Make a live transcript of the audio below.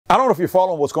I don't know if you're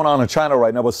following what's going on in China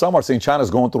right now, but some are saying China's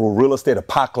going through a real estate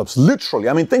apocalypse. Literally.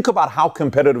 I mean, think about how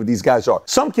competitive these guys are.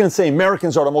 Some can say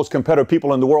Americans are the most competitive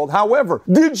people in the world. However,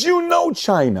 did you know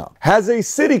China has a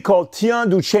city called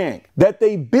Tianducheng that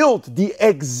they built the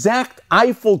exact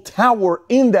Eiffel Tower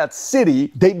in that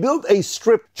city? They built a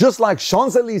strip just like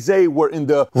Champs-Elysees, where in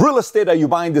the real estate that you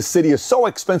buy in the city is so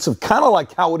expensive, kind of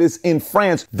like how it is in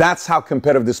France. That's how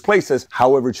competitive this place is.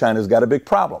 However, China's got a big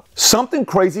problem. Something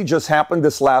crazy just happened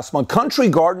this last month. Country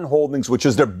Garden Holdings, which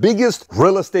is their biggest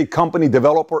real estate company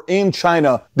developer in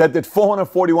China that did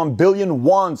 441 billion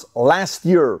wons last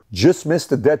year, just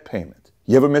missed a debt payment.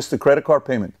 You ever missed a credit card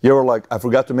payment? You ever like, I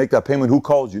forgot to make that payment. Who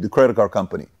calls you? The credit card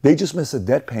company. They just missed a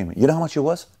debt payment. You know how much it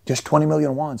was? Just 20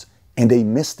 million wons. And they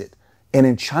missed it. And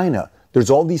in China, there's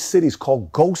all these cities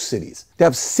called ghost cities. They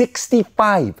have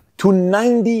 65 to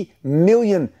 90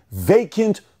 million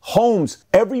vacant homes.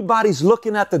 Everybody's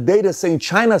looking at the data saying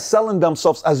China's selling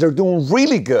themselves as they're doing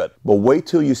really good. But wait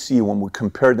till you see when we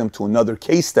compare them to another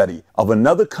case study of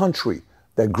another country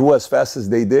that grew as fast as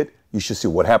they did. You should see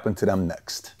what happened to them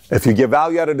next. If you get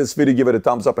value out of this video, give it a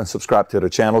thumbs up and subscribe to the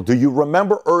channel. Do you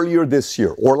remember earlier this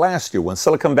year or last year when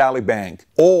Silicon Valley Bank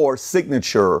or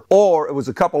Signature, or it was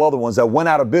a couple other ones that went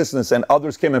out of business and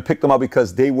others came and picked them up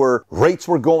because rates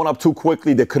were going up too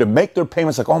quickly. They couldn't make their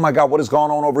payments. Like, oh my God, what is going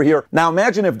on over here? Now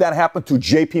imagine if that happened to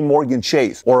JP Morgan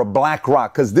Chase or a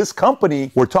BlackRock, because this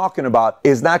company we're talking about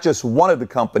is not just one of the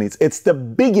companies. It's the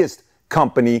biggest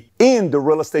company in the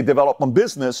real estate development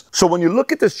business. So when you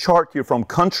look at this chart here from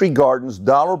Country Gardens,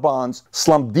 dollar bonds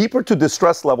slumped deeper to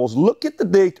distress levels. Look at the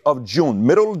date of June,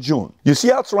 middle of June. You see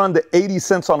how it's around the 80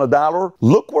 cents on a dollar?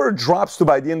 Look where it drops to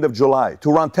by the end of July,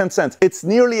 to around 10 cents. It's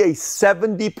nearly a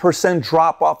 70%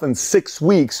 drop off in 6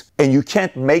 weeks, and you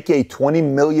can't make a 20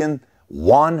 million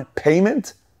won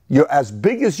payment? You're as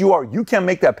big as you are, you can't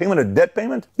make that payment, a debt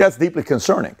payment? That's deeply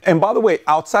concerning. And by the way,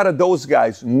 outside of those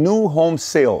guys, new home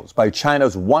sales by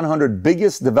China's 100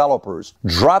 biggest developers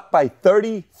dropped by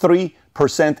 33%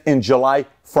 in July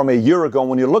from a year ago.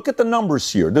 When you look at the numbers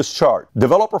here, this chart,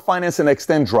 developer finance and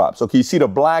extend drops. Okay, you see the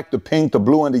black, the pink, the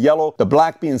blue, and the yellow. The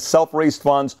black being self-raised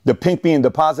funds, the pink being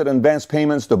deposit and advance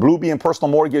payments, the blue being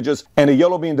personal mortgages, and the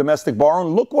yellow being domestic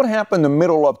borrowing. Look what happened in the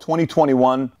middle of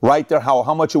 2021, right there,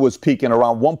 how much it was peaking,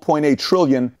 around 1.8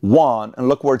 trillion won, and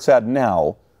look where it's at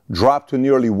now, dropped to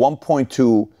nearly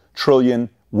 1.2 trillion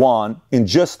won in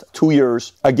just 2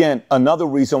 years. Again, another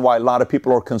reason why a lot of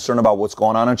people are concerned about what's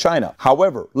going on in China.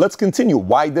 However, let's continue.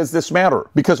 Why does this matter?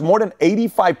 Because more than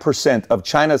 85% of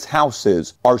China's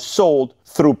houses are sold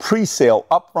through pre-sale,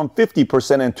 up from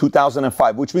 50% in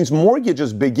 2005, which means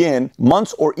mortgages begin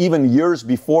months or even years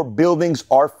before buildings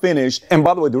are finished. And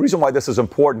by the way, the reason why this is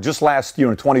important, just last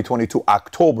year in 2022,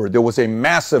 October, there was a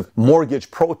massive mortgage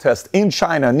protest in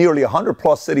China, nearly 100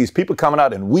 plus cities, people coming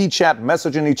out in WeChat,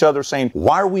 messaging each other saying,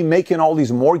 why are we making all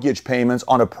these mortgage payments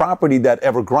on a property that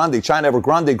Evergrande, China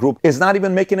Evergrande Group, is not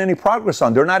even making any progress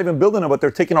on? They're not even building it, but they're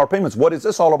taking our payments. What is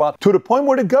this all about? To the point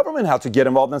where the government had to get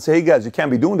involved and say, hey guys, you can't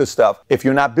be doing this stuff. If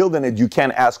you're not building it, you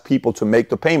can't ask people to make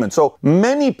the payment. So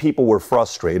many people were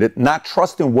frustrated, not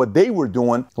trusting what they were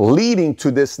doing, leading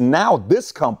to this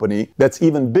company that's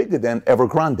even bigger than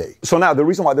Evergrande. So now the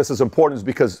reason why this is important is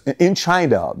because in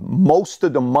China, most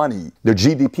of the money, the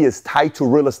GDP is tied to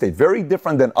real estate, very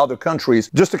different than other countries.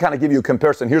 Just to kind of give you a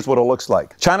comparison, here's what it looks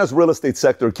like. China's real estate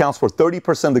sector accounts for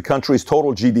 30% of the country's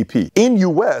total GDP. In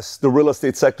US, the real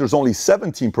estate sector is only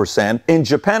 17%. In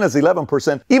Japan, it's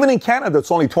 11%. Even in Canada,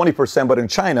 it's only 20%, but in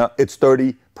China, it's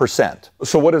 30%.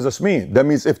 So what does this mean? That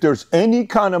means if there's any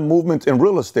kind of movement in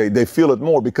real estate, they feel it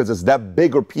more because it's that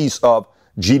bigger piece of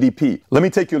GDP. Let me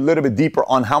take you a little bit deeper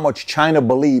on how much China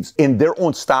believes in their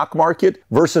own stock market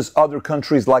versus other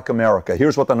countries like America.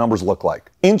 Here's what the numbers look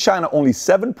like. In China, only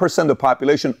 7% of the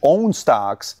population owns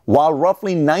stocks, while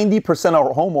roughly 90%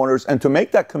 are homeowners. And to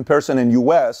make that comparison in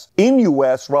US,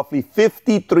 roughly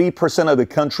 53% of the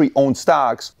country owns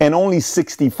stocks and only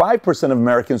 65% of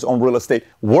Americans own real estate.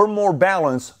 We're more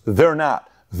balanced. They're not.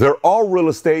 They're all real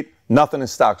estate, nothing in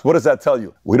stocks. What does that tell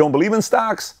you? We don't believe in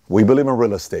stocks. We believe in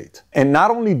real estate. And not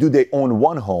only do they own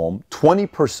one home,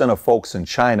 20% of folks in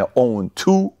China own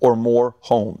 2 or more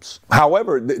homes.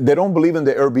 However, they don't believe in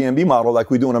the Airbnb model like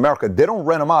we do in America. They don't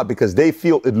rent them out because they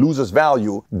feel it loses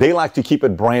value. They like to keep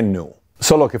it brand new.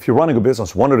 So look, if you're running a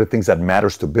business, one of the things that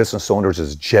matters to business owners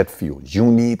is jet fuel. You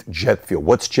need jet fuel.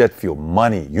 What's jet fuel?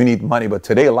 Money. You need money. But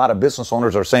today, a lot of business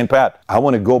owners are saying, Pat, I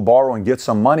want to go borrow and get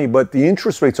some money, but the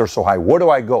interest rates are so high. Where do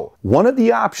I go? One of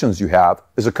the options you have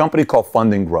is a company called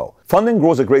Fund&Grow.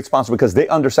 Fund&Grow is a great sponsor because they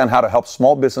understand how to help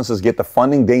small businesses get the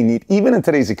funding they need. Even in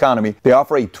today's economy, they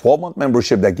offer a 12-month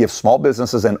membership that gives small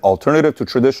businesses an alternative to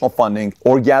traditional funding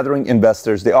or gathering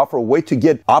investors. They offer a way to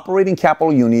get operating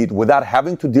capital you need without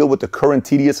having to deal with the current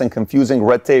tedious and confusing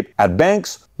red tape at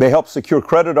banks. They help secure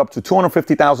credit up to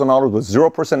 $250,000 with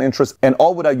 0% interest, and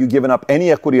all without you giving up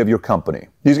any equity of your company.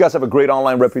 These guys have a great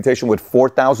online reputation with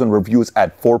 4,000 reviews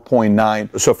at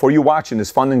 4.9. So for you watching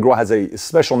this, Fund&Grow has a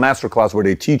special masterclass where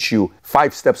they teach you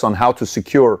 5 steps on how to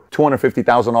secure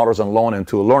 $250,000 in loan. And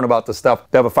to learn about this stuff,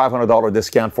 they have a $500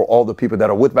 discount for all the people that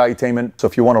are with Valuetainment. So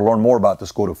if you want to learn more about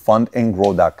this, go to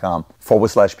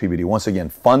fundandgrow.com/PBD. Once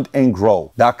again,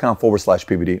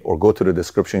 fundandgrow.com/PBD, or go to the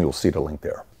description. You'll see the link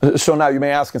there. So now you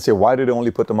may ask and say, why did they only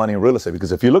put the money in real estate?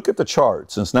 Because if you look at the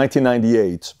chart since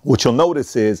 1998, what you'll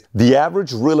notice is the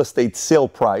average real estate sale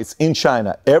price in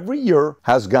China every year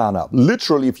has gone up.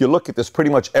 Literally, if you look at this, pretty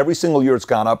much every single year it's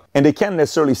gone up. And they can't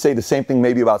necessarily say the same thing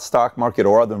maybe about stock market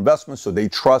or other investments, so they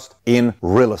trust in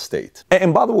real estate.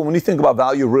 And by the way, when you think about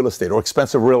value real estate or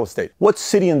expensive real estate, what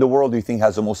city in the world do you think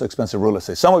has the most expensive real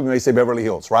estate? Some of you may say Beverly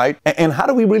Hills, right? And how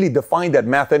do we really define that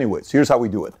math anyways? Here's how we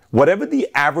do it. Whatever the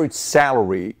average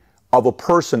salary of a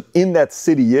person in that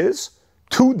city is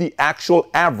to the actual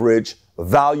average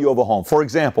value of a home. For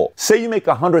example, say you make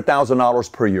 $100,000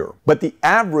 per year, but the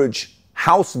average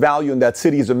house value in that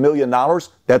city is $1 million,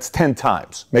 that's 10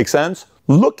 times. Make sense?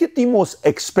 Look at the most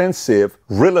expensive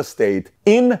real estate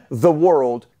in the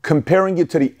world, comparing it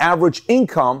to the average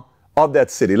income of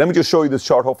that city. Let me just show you this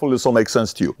chart. Hopefully this will make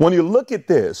sense to you. When you look at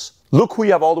this, look who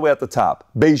you have all the way at the top,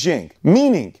 Beijing.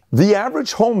 Meaning the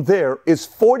average home there is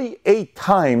 48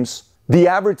 times the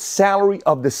average salary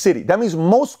of the city. That means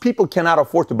most people cannot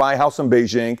afford to buy a house in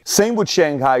Beijing. Same with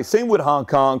Shanghai, same with Hong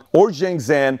Kong or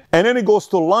Shenzhen. And then it goes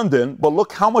to London, but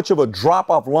look how much of a drop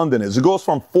off London is. It goes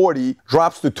from 40,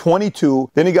 drops to 22.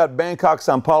 Then you got Bangkok,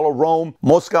 Sao Paulo, Rome,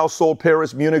 Moscow, Seoul,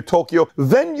 Paris, Munich, Tokyo.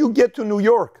 Then you get to New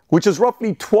York, which is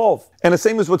roughly 12. And the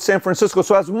same is with San Francisco.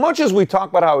 So as much as we talk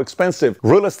about how expensive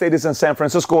real estate is in San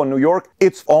Francisco and New York,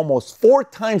 it's almost 4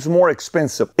 times more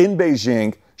expensive in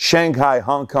Beijing, Shanghai,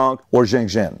 Hong Kong, or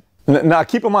Shenzhen. Now,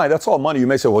 keep in mind, that's all money. You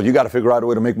may say, well, you got to figure out a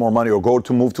way to make more money or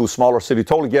move to a smaller city.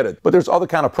 Totally get it. But there's other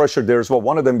kind of pressure there as well.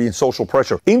 One of them being social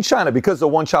pressure. In China, because of the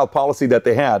one-child policy that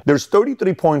they had, there's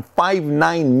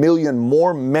 33.59 million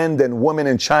more men than women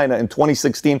in China in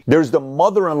 2016. There's the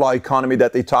mother-in-law economy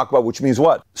that they talk about, which means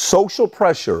what? Social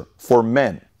pressure for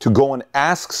men to go and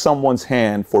ask someone's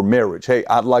hand for marriage. Hey,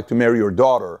 I'd like to marry your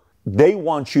daughter. They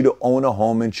want you to own a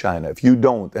home in China. If you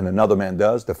don't and another man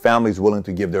does, the family's willing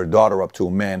to give their daughter up to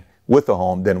a man with a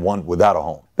home than one without a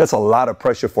home. That's a lot of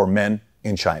pressure for men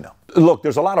in China. Look,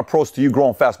 there's a lot of pros to you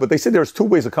growing fast, but they say there's 2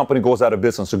 ways a company goes out of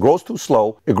business. It grows too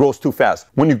slow, it grows too fast.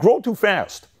 When you grow too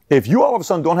fast, if you all of a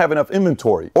sudden don't have enough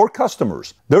inventory or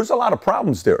customers, there's a lot of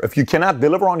problems there. If you cannot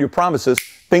deliver on your promises,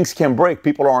 things can break.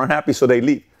 People are unhappy, so they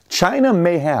leave. China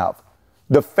may have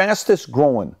the fastest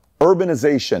growing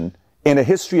urbanization in the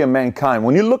history of mankind.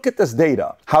 When you look at this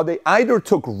data, how they either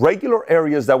took regular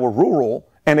areas that were rural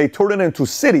and they turned it into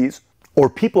cities, or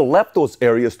people left those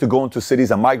areas to go into cities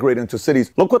and migrate into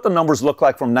cities. Look what the numbers look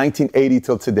like from 1980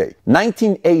 till today.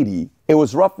 1980, it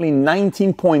was roughly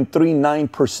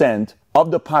 19.39% of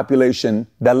the population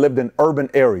that lived in urban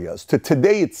areas. To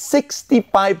today, it's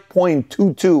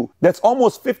 65.22. That's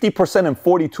almost 50% in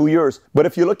 42 years. But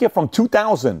if you look at from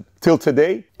 2000 till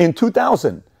today, in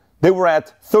 2000, they were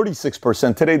at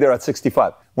 36%. Today, they're at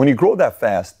 65. When you grow that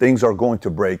fast, things are going to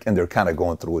break, and they're kind of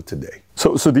going through it today.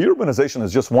 So the urbanization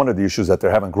is just one of the issues that they're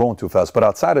having growing too fast. But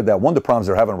outside of that, one of the problems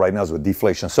they're having right now is with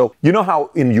deflation. So you know how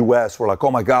in the U.S. we're like,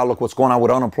 oh my God, look what's going on with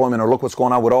unemployment, or look what's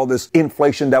going on with all this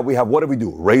inflation that we have. What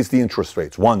do? Raise the interest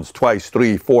rates once, twice,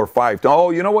 3, 4, 5. Oh,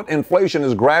 you know what? Inflation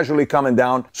is gradually coming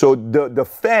down. So the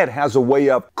Fed has a way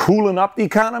of cooling up the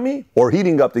economy or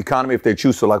heating up the economy if they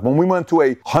choose to. Like when we went to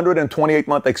a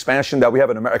 128-month expansion that we have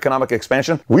an economic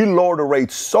expansion, we lowered the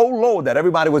rates so low that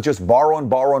everybody was just borrowing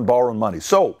money.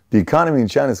 So the economy in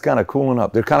China is kind of cooling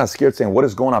up. They're kind of scared, saying, what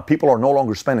is going on? People are no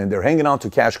longer spending. They're hanging on to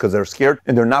cash because they're scared,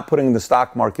 and they're not putting in the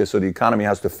stock market. So the economy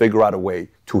has to figure out a way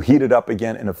to heat it up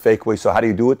again in a fake way. So how do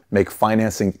you do it? Make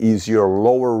financing easier,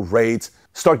 lower rates,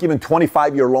 start giving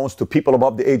 25-year loans to people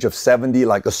above the age of 70,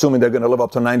 like assuming they're going to live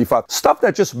up to 95. Stuff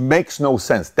that just makes no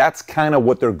sense. That's kind of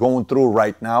what they're going through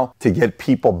right now to get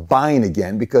people buying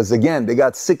again, because again, they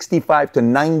got 65 to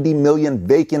 90 million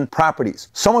vacant properties.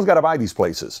 Someone's got to buy these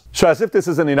places. So as if this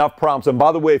isn't enough problems, and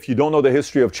by the way, if you don't know the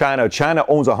history of China, China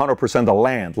owns 100% of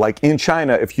land. Like in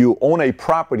China, if you own a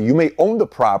property, you may own the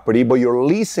property, but you're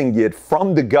leasing it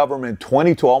from the government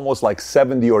 20 to almost like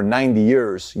 70 or 90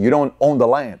 years. You don't own the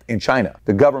land in China.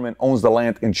 the government owns the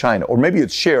land in China. Or maybe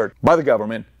it's shared by the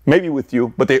government, maybe with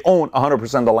you, but they own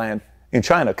 100% of the land in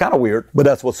China. Kind of weird, but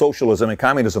that's what socialism and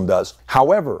communism does.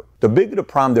 However, the bigger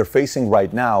problem they're facing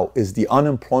right now is the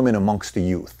unemployment amongst the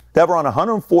youth. They have around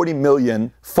 140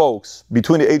 million folks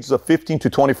between the ages of 15 to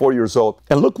 24 years old.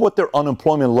 And look what their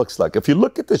unemployment looks like. If you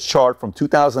look at this chart from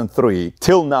 2003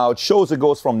 till now, it shows it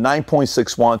goes from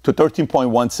 9.61 to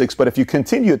 13.16. But if you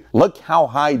continue, look how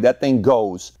high that thing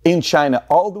goes in China,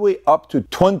 all the way up to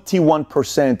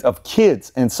 21% of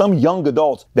kids and some young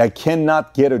adults that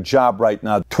cannot get a job right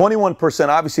now. 21%,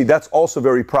 obviously, that's also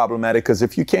very problematic, because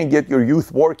if you can't get your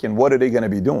youth working, what are they going to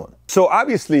be doing? So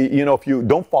obviously, you know, if you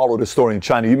don't follow the story in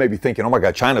China, you may be thinking, oh my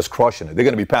God, China's crushing it. They're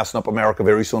going to be passing up America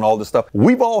very soon, all this stuff.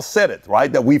 We've all said it, right?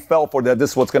 That we fell for that. This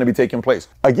is what's going to be taking place.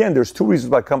 Again, there's two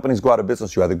reasons why companies go out of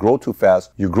business. You either grow too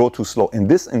fast, you grow too slow. In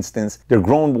this instance, they're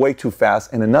growing way too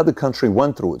fast, and another country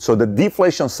went through it. So the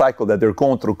deflation cycle that they're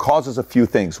going through causes a few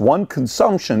things. One,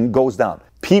 consumption goes down.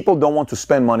 People don't want to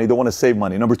spend money, they want to save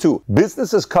money. Number two,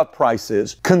 businesses cut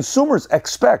prices. Consumers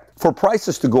expect for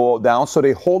prices to go down, so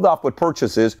they hold off with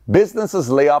purchases. Businesses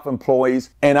lay off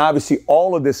employees, and obviously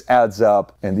all of this adds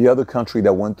up. And the other country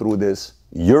that went through this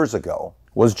years ago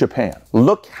was Japan.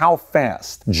 Look how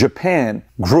fast Japan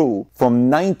grew from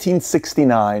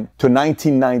 1969 to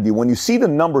 1990. When you see the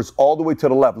numbers all the way to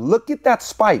the left, look at that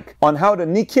spike on how the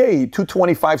Nikkei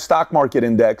 225 stock market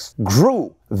index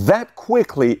grew that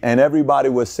quickly, and everybody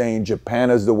was saying Japan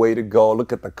is the way to go.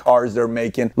 Look at the cars they're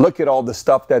making. Look at all the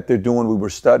stuff that they're doing. We were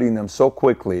studying them so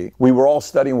quickly. We were all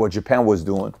studying what Japan was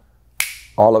doing.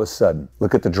 All of a sudden,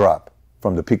 look at the drop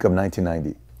from the peak of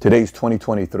 1990. Today's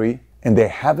 2023, and they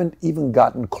haven't even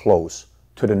gotten close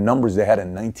to the numbers they had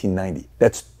in 1990.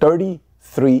 That's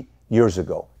 33 years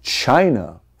ago.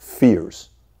 China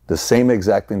fears the same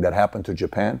exact thing that happened to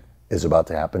Japan is about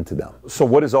to happen to them. So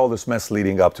what is all this mess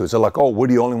leading up to? Is it like, oh, we're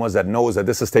the only ones that knows that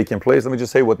this is taking place? Let me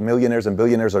just say what millionaires and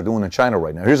billionaires are doing in China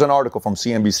right now. Here's an article from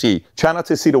CNBC. China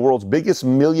to see the world's biggest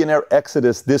millionaire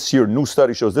exodus this year. New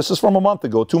study shows. This is from a month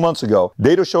ago, 2 months ago.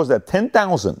 Data shows that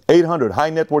 10,800 high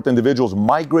net worth individuals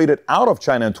migrated out of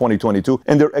China in 2022,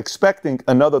 and they're expecting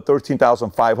another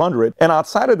 13,500. And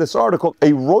outside of this article,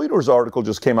 a Reuters article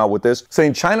just came out with this,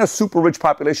 saying China's super rich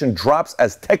population drops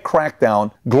as tech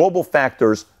crackdown, global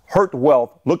factors hurt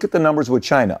wealth. Look at the numbers with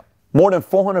China. More than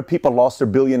 400 people lost their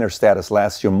billionaire status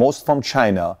last year, most from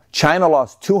China. China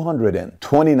lost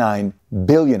 229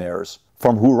 billionaires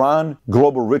from Huron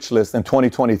Global Rich List in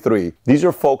 2023. These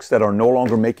are folks that are no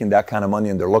longer making that kind of money,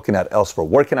 and they're looking at elsewhere.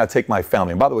 Where can I take my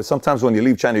family? And by the way, sometimes when you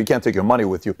leave China, you can't take your money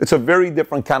with you. It's a very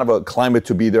different kind of a climate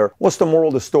to be there. What's the moral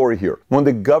of the story here? When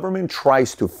the government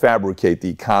tries to fabricate the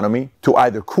economy to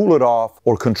either cool it off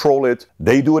or control it,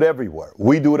 they do it everywhere.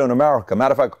 We do it in America.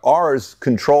 Matter of fact, ours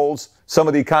controls some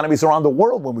of the economies around the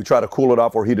world when we try to cool it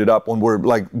off or heat it up when we're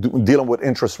like dealing with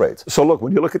interest rates. So look,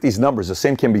 when you look at these numbers, the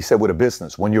same can be said with a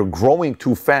business. When you're growing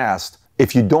too fast,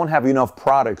 if you don't have enough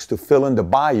products to fill in the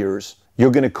buyers, you're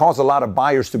going to cause a lot of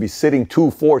buyers to be sitting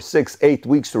 2, 4, 6, 8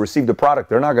 weeks to receive the product.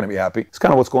 They're not going to be happy. It's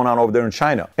kind of what's going on over there in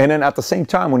China. And then at the same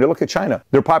time, when you look at China,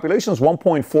 their population is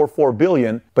 1.44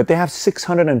 billion, but they have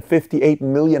 658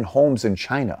 million homes in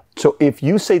China. So if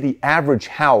you say the average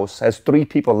house has 3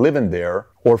 people living there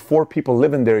or 4 people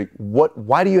living there,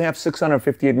 why do you have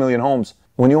 658 million homes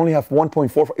when you only have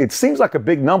 1.4? It seems like a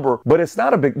big number, but it's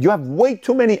not a big. You have way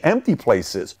too many empty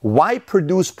places. Why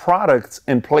produce products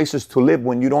and places to live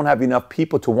when you don't have enough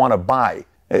people to want to buy?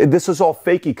 This is all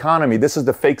fake economy. This is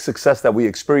the fake success that we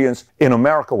experience in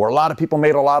America, where a lot of people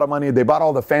made a lot of money. They bought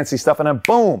all the fancy stuff, and then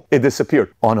boom, it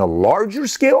disappeared. On a larger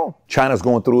scale, China's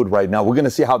going through it right now. We're going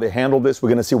to see how they handle this. We're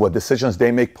going to see what decisions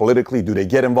they make politically. Do they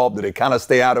get involved? Do they kind of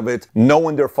stay out of it?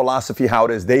 Knowing their philosophy, how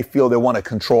it is, they feel they want to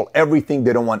control everything.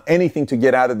 They don't want anything to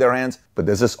get out of their hands. But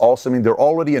does this also mean they're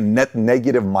already a net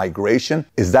negative migration?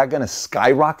 Is that going to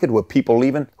skyrocket with people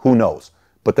leaving? Who knows?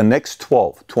 But the next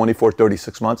 12, 24,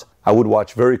 36 months, I would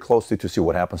watch very closely to see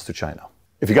what happens to China.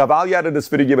 If you got value out of this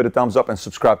video, give it a thumbs up and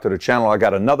subscribe to the channel. I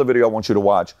got another video I want you to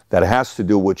watch that has to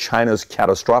do with China's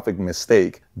catastrophic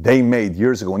mistake they made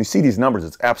years ago. When you see these numbers,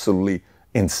 it's absolutely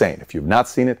insane. If you've not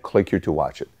seen it, click here to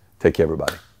watch it. Take care,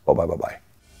 everybody. Bye-bye, bye-bye.